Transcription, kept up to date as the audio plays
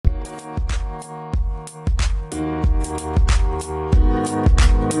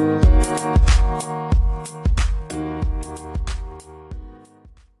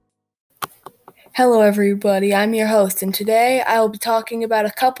Hello, everybody. I'm your host, and today I will be talking about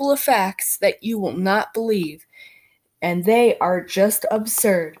a couple of facts that you will not believe, and they are just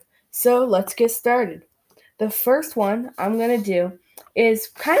absurd. So let's get started. The first one I'm going to do is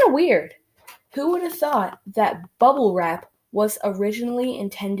kind of weird. Who would have thought that bubble wrap was originally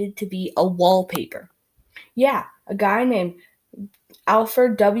intended to be a wallpaper? Yeah, a guy named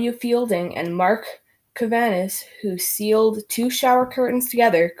Alfred W. Fielding and Mark Cavaness, who sealed two shower curtains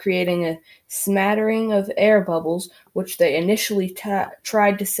together, creating a smattering of air bubbles, which they initially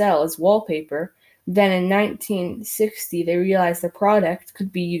tried to sell as wallpaper. Then in 1960, they realized the product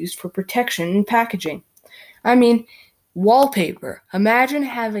could be used for protection in packaging. I mean, wallpaper. Imagine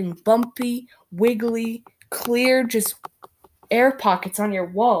having bumpy, wiggly, clear, just air pockets on your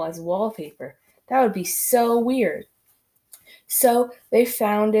wall as wallpaper. That would be so weird. So they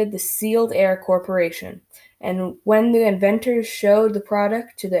founded the Sealed Air Corporation. And when the inventors showed the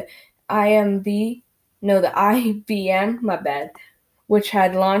product to the IBM, my bad, which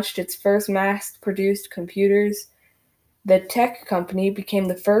had launched its first mass-produced computers, the tech company became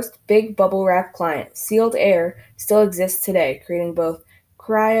the first big bubble wrap client. Sealed Air still exists today, creating both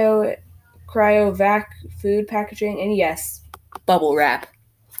cryovac food packaging and, yes, bubble wrap.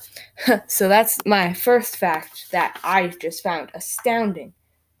 So that's my first fact that I just found astounding.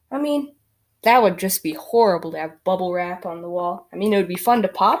 I mean, that would just be horrible to have bubble wrap on the wall. I mean, it would be fun to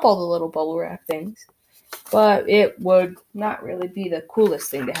pop all the little bubble wrap things, but it would not really be the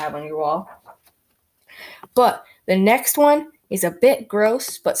coolest thing to have on your wall. But the next one is a bit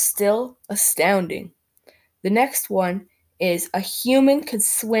gross, but still astounding. The next one is a human could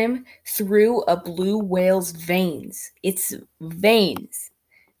swim through a blue whale's veins. Its veins.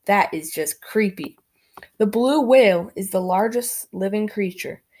 That is just creepy. The blue whale is the largest living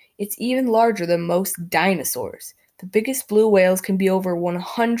creature. It's even larger than most dinosaurs. The biggest blue whales can be over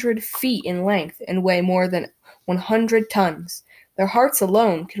 100 feet in length and weigh more than 100 tons. Their hearts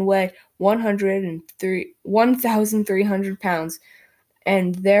alone can weigh 1,300 pounds,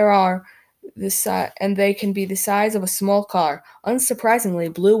 and they can be the size of a small car.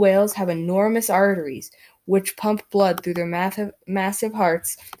 Unsurprisingly, blue whales have enormous arteries, which pump blood through their massive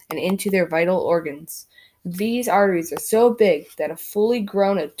hearts and into their vital organs. These arteries are so big that a fully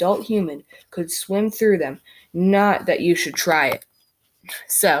grown adult human could swim through them. Not that you should try it.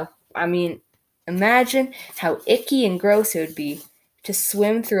 So, imagine how icky and gross it would be to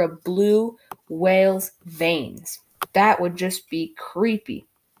swim through a blue whale's veins. That would just be creepy.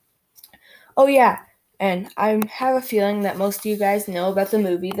 Oh, yeah, and I have a feeling that most of you guys know about the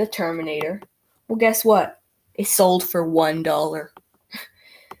movie The Terminator. Well, guess what? It sold for $1.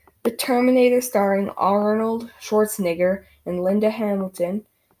 The Terminator, starring Arnold Schwarzenegger and Linda Hamilton,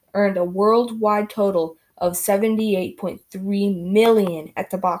 earned a worldwide total of $78.3 million at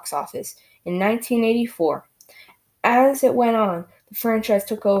the box office in 1984. As it went on, the franchise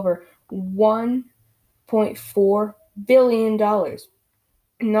took over $1.4 billion.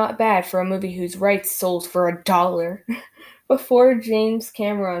 Not bad for a movie whose rights sold for $1. Before James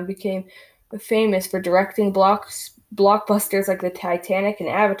Cameron became famous for directing blockbusters like the Titanic and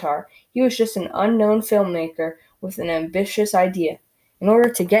Avatar, he was just an unknown filmmaker with an ambitious idea. In order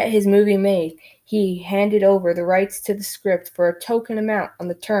to get his movie made, he handed over the rights to the script for a token amount on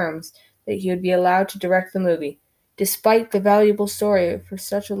the terms that he would be allowed to direct the movie. Despite the valuable story for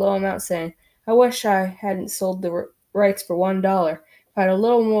such a low amount, saying, "I wish I hadn't sold the rights for $1.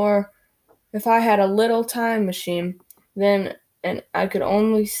 If I had a little time machine, then and I could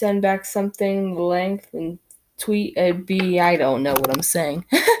only send back something the length and tweet it'd be I don't know what I'm saying."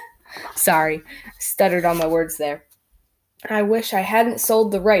 Sorry, stuttered on my words there. "I wish I hadn't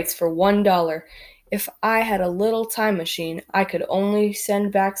sold the rights for $1. If I had a little time machine, I could only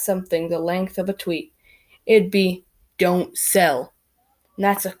send back something the length of a tweet. It'd be don't sell." And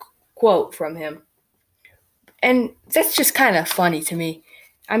that's a quote from him. And that's just kind of funny to me.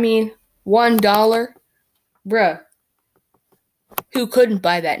 I mean, $1? Bruh, who couldn't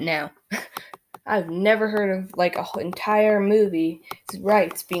buy that now? I've never heard of like a whole entire movie's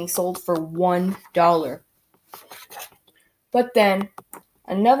rights being sold for $1. But then,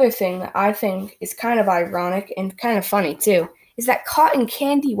 another thing that I think is kind of ironic and kind of funny too is that cotton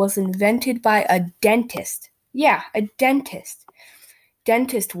candy was invented by a dentist. Yeah, a dentist.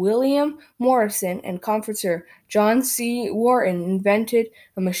 Dentist William Morrison and comforter John C. Wharton invented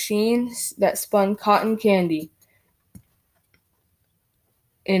a machine that spun cotton candy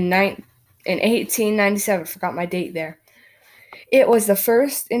in 1897. Forgot my date there. It was the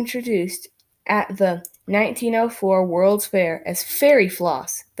first introduced at the 1904 World's Fair as fairy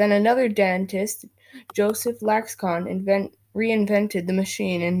floss. Then another dentist, Joseph Laxcon, reinvented the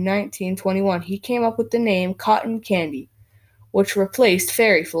machine in 1921. He came up with the name cotton candy, which replaced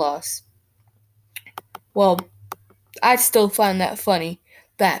fairy floss. Well, I still find that funny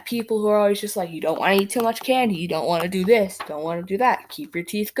that people who are always just like, you don't want to eat too much candy, you don't want to do this, don't want to do that, keep your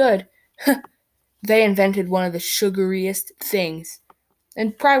teeth good. They invented one of the sugariest things,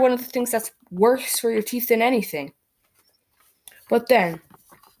 and probably one of the things that's worse for your teeth than anything. But then,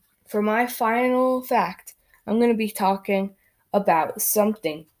 for my final fact, I'm going to be talking about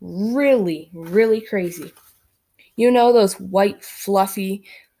something really, really crazy. You know those white, fluffy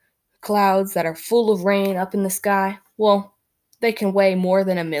clouds that are full of rain up in the sky? Well, they can weigh more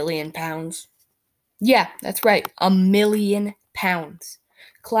than 1,000,000 pounds. Yeah, that's right, 1,000,000 pounds.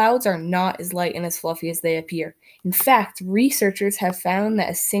 Clouds are not as light and as fluffy as they appear. In fact, researchers have found that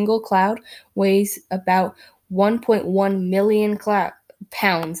a single cloud weighs about 1.1 million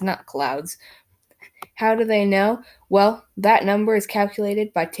pounds, not clouds. How do they know? Well, that number is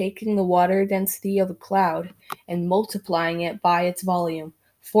calculated by taking the water density of a cloud and multiplying it by its volume.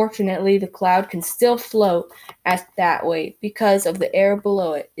 Fortunately, the cloud can still float at that weight because of the air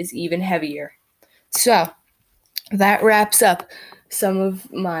below it is even heavier. So, that wraps up some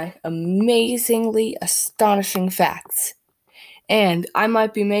of my amazingly astonishing facts. And I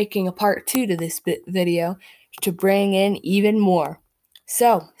might be making a part 2 to this video to bring in even more.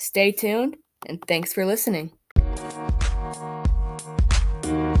 So, stay tuned, and thanks for listening.